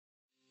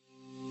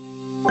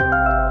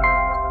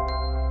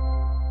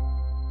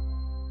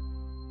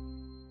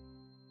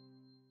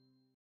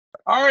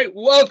right,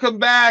 welcome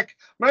back.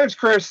 My name's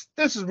Chris.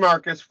 This is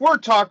Marcus. We're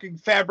talking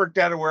fabric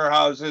data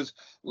warehouses.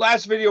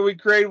 Last video we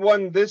created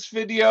one. This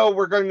video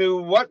we're going to do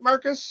what,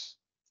 Marcus?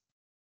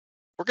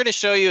 We're going to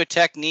show you a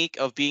technique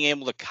of being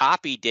able to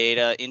copy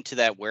data into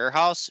that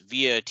warehouse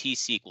via a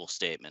TSQL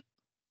statement.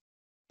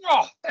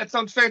 Oh, that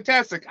sounds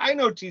fantastic. I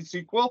know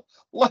TSQL.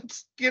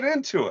 Let's get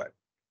into it.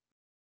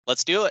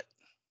 Let's do it.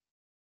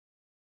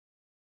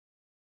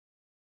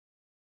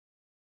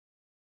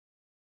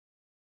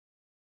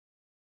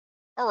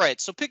 All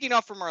right, so picking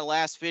up from our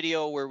last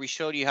video where we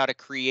showed you how to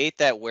create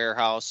that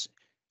warehouse,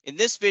 in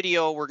this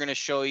video, we're going to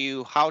show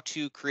you how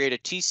to create a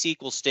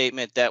TSQL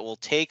statement that will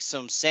take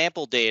some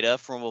sample data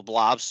from a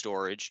blob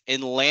storage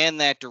and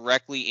land that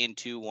directly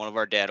into one of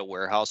our data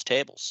warehouse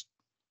tables.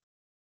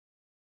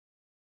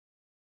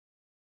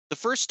 The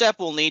first step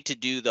we'll need to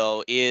do,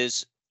 though,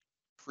 is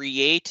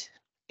create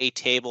a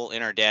table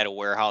in our data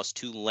warehouse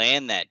to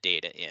land that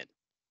data in.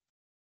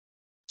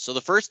 So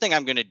the first thing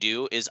I'm going to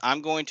do is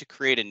I'm going to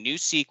create a new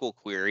SQL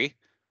query.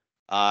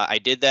 I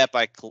did that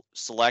by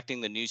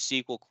selecting the new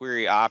SQL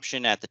query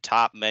option at the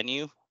top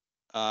menu,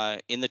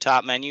 in the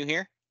top menu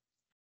here.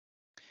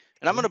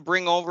 And I'm going to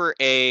bring over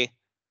a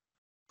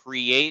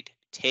create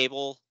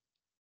table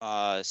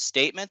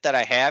statement that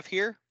I have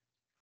here.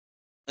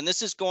 And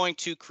this is going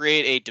to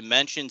create a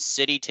dimension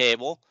city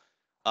table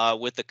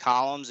with the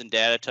columns and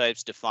data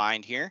types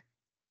defined here.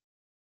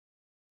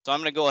 So I'm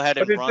going to go ahead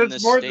and run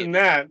this statement. But it does more than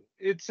that.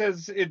 It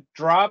says it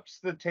drops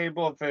the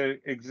table if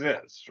it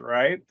exists,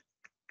 right?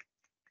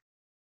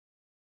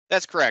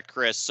 That's correct,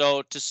 Chris.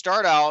 So to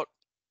start out,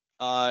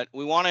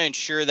 we want to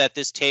ensure that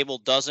this table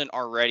doesn't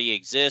already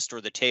exist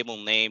or the table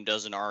name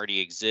doesn't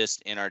already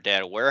exist in our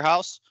data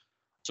warehouse.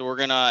 So we're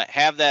going to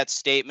have that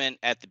statement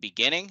at the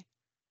beginning,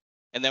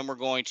 and then we're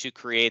going to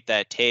create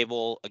that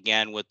table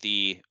again with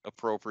the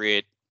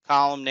appropriate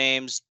column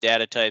names,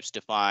 data types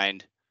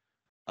defined,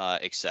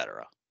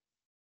 etc.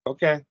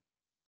 Okay.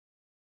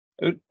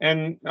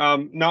 And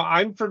now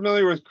I'm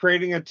familiar with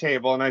creating a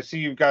table, and I see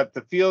you've got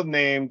the field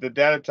name, the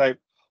data type.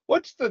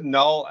 What's the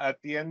null at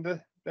the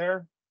end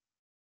there?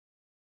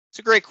 It's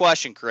a great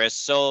question, Chris.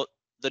 So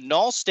the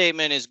null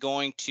statement is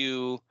going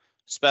to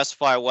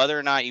specify whether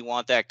or not you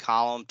want that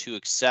column to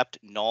accept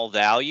null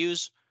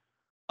values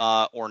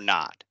or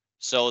not.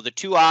 So the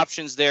two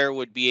options there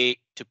would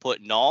be to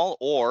put null,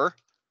 or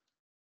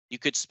you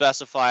could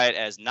specify it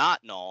as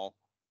not null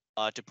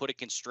to put a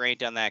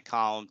constraint on that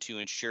column to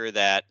ensure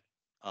that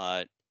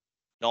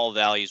null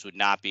values would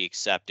not be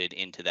accepted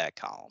into that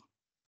column.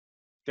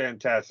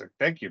 Fantastic.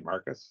 Thank you,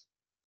 Marcus.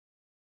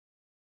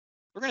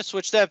 We're going to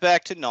switch that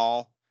back to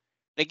null.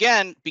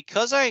 Again,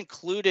 because I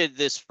included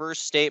this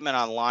first statement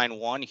on line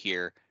 1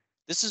 here,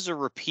 this is a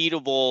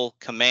repeatable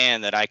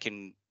command that I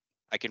can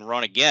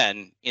run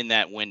again in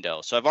that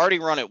window. So I've already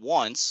run it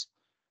once.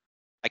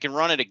 I can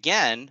run it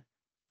again,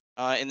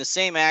 and the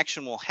same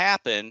action will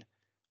happen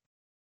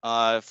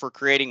for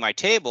creating my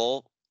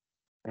table,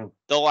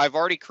 though I've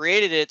already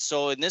created it.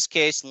 So in this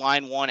case,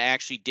 line 1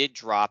 actually did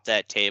drop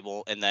that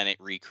table, and then it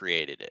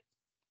recreated it.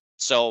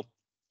 So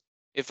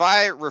if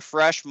I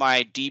refresh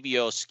my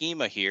DBO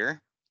schema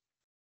here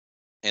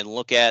and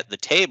look at the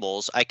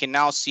tables, I can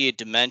now see a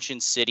dimension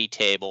city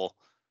table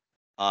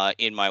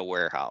in my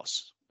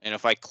warehouse. And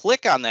if I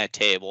click on that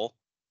table,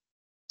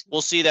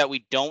 we'll see that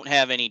we don't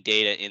have any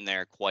data in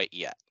there quite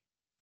yet.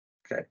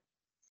 Okay.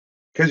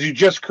 Because you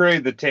just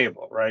created the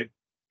table, right?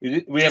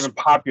 We haven't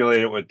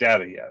populated it with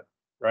data yet,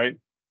 right?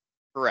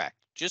 Correct.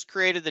 Just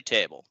created the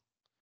table.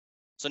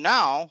 So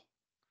now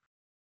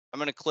I'm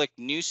going to click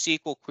new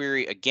SQL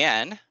query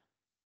again.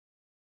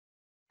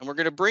 And we're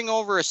going to bring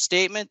over a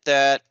statement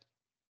that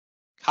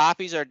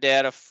copies our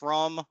data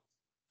from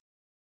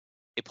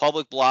a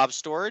public blob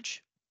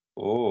storage.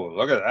 Oh,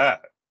 look at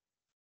that.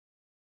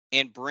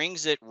 And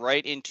brings it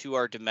right into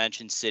our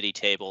dimension city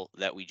table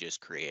that we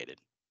just created.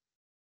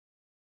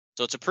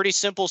 So it's a pretty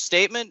simple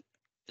statement.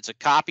 It's a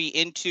copy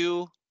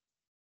into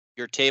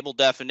your table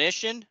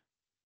definition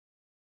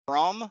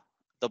from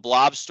the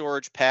blob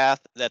storage path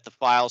that the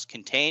file's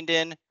contained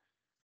in.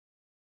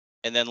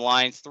 And then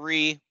line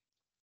 3,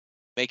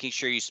 making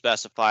sure you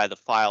specify the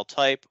file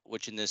type,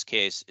 which in this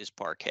case is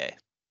Parquet.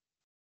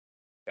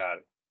 Got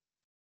it.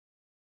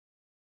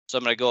 So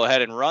I'm going to go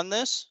ahead and run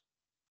this.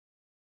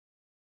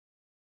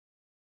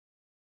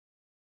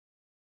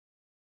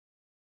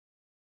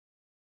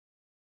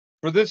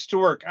 For this to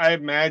work, I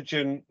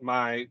imagine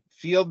my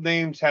field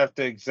names have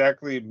to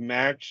exactly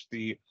match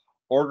the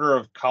order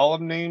of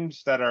column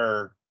names that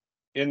are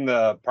in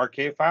the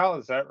Parquet file.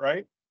 Is that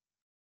right?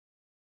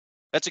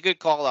 That's a good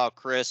call out,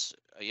 Chris.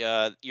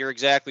 You're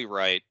exactly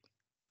right.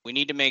 We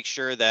need to make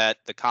sure that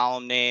the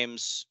column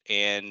names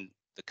and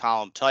the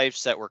column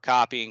types that we're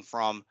copying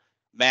from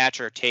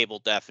match our table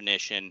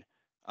definition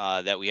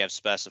that we have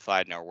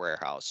specified in our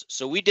warehouse.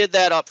 So we did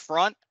that up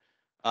front,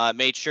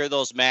 made sure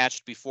those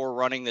matched before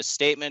running this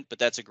statement, but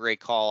that's a great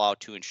call out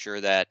to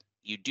ensure that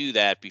you do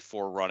that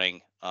before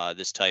running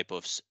this type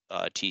of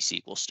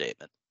TSQL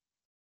statement.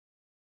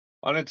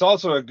 And it's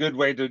also a good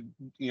way to,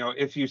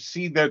 if you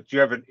see that you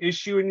have an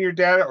issue in your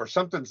data or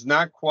something's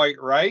not quite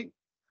right,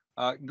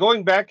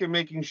 going back and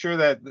making sure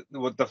that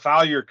what the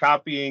file you're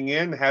copying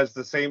in has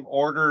the same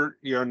order,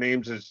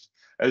 names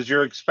as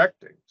you're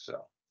expecting.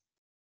 So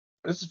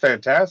this is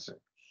fantastic.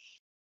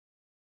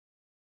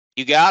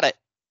 You got it.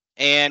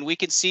 And we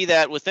can see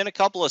that within a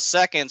couple of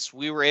seconds,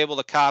 we were able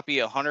to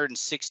copy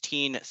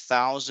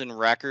 116,000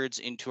 records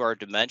into our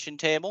dimension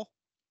table.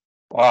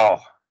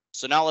 Wow.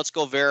 So now let's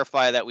go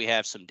verify that we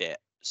have some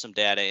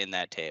data in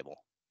that table.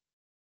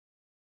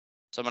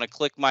 So I'm going to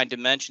click my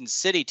dimension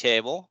city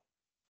table.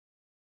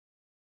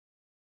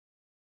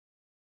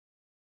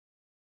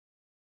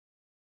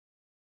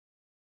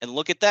 And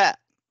look at that.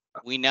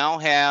 We now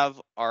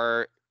have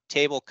our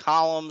table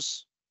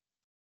columns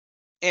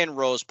and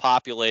rows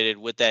populated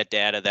with that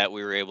data that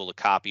we were able to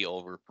copy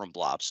over from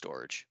blob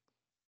storage.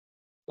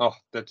 Oh,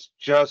 that's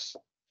just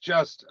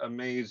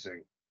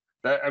amazing.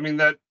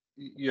 That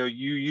you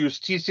use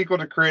TSQL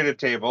to create a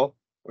table,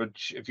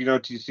 which if you know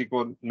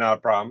TSQL, not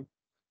a problem.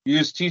 You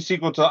use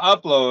TSQL to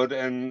upload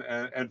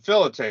and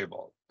fill a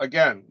table.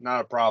 Again,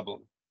 not a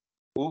problem.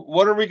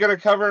 What are we going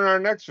to cover in our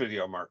next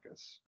video,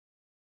 Marcus?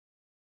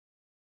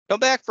 Come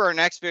back for our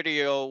next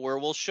video where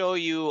we'll show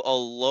you a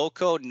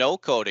low-code,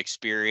 no-code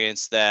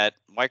experience that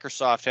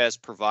Microsoft has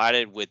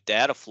provided with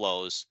data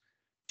flows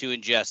to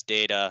ingest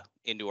data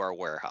into our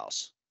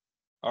warehouse.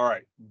 All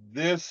right,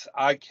 this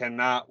I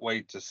cannot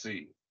wait to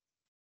see.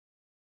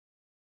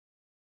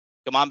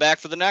 Come on back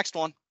for the next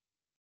one.